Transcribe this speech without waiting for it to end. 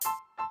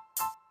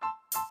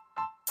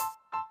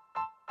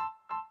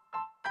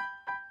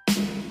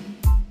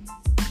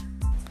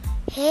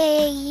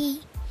Hey,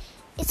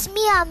 it's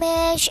me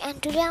Amish,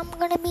 and today I'm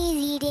gonna be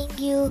reading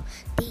you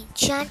The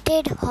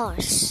Enchanted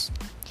Horse.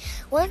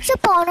 Once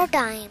upon a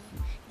time,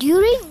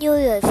 during New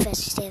Year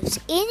festives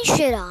in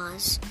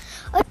Shiraz,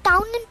 a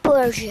town in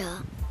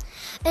Persia,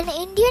 an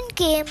Indian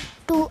came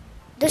to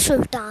the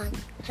Sultan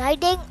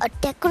riding a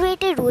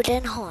decorated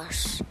wooden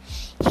horse.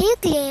 He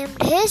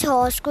claimed his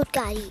horse could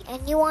carry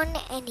anyone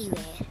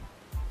anywhere.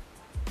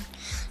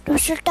 The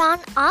Sultan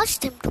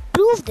asked him to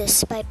prove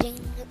this by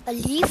bringing a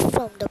leaf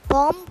from the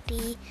palm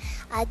tree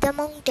at the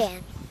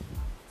mountain.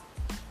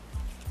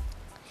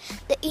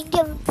 The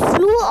Indian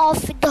flew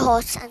off with the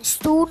horse and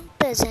soon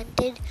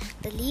presented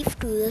the leaf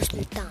to the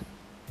Sultan.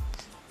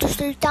 The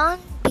Sultan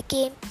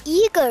became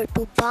eager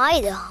to buy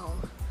the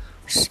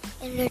horse.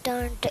 In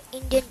return, the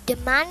Indian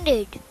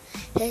demanded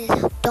his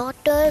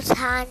daughter's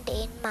hand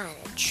in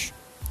marriage.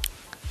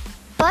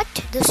 But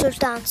the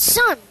Sultan's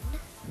son,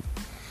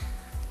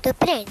 the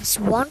prince,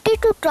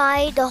 wanted to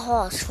try the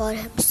horse for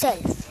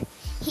himself.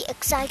 He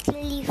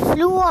excitedly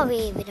flew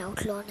away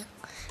without learning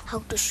how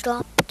to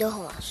stop the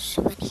horse.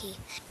 When he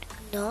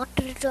did not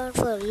return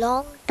for a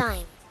long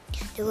time,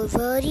 the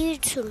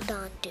worried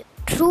Sultan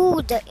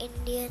threw the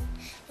Indian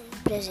in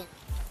prison.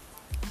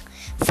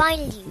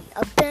 Finally,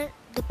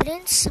 the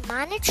prince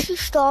managed to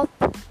stop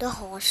the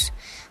horse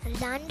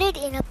and landed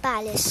in a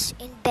palace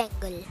in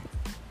Bengal.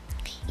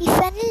 He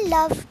fell in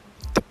love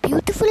with the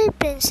beautiful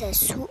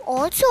princess, who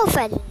also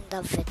fell in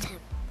love with him.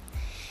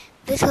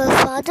 With her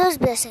father's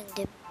blessing,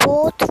 they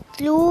both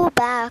flew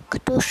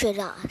back to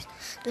Shiraz.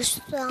 The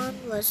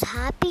Sultan was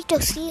happy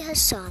to see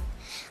his son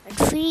and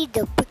free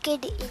the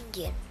wicked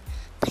Indian,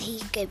 but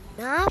he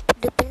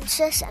kidnapped the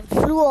princess and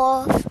flew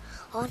off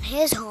on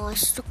his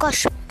horse to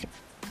Kashmir.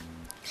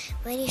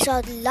 When he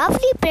saw the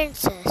lovely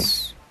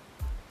princess,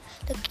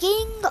 the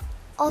king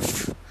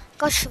of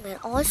Kashmir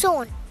also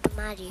wanted to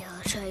marry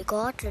her, so he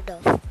got rid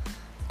of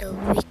the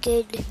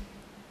wicked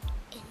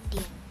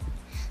Indian.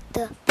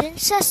 The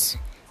princess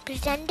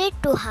pretended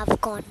to have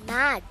gone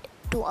mad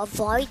to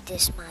avoid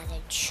this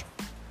marriage.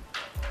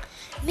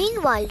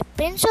 Meanwhile, the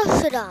Prince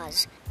of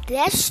Shiraz,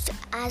 dressed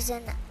as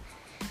an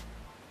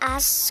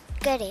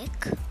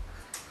ascetic,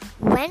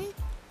 went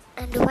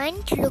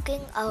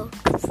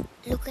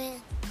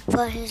looking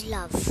for his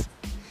love.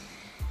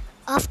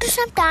 After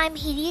some time,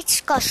 he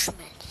reached Kashmir.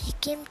 He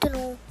came to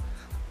know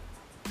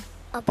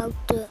about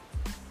the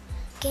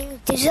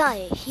king's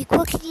desire. He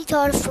quickly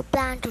thought of a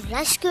plan to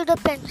rescue the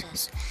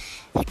princess.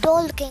 He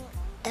told the king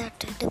that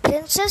the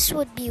princess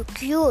would be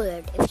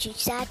cured if she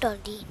sat on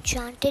the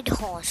enchanted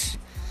horse.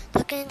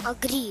 The king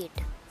agreed.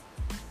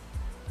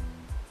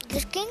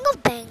 The king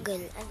of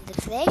Bengal and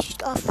the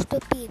rest of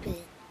the people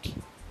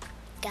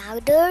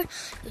gathered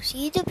to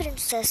see the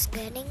princess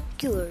getting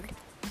cured.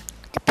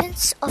 The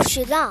prince of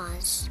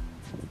Shiraz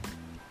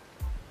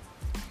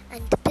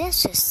and the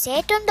princess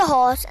sat on the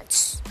horse, and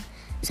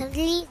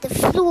suddenly they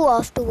flew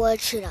off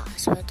towards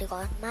Shiraz, where they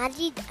got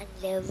married and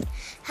lived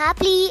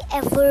happily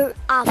ever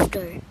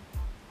after.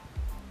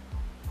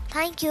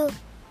 Thank you.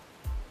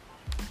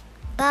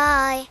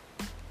 Bye.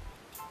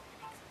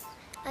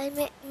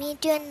 I'll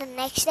meet you in the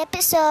next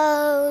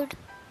episode.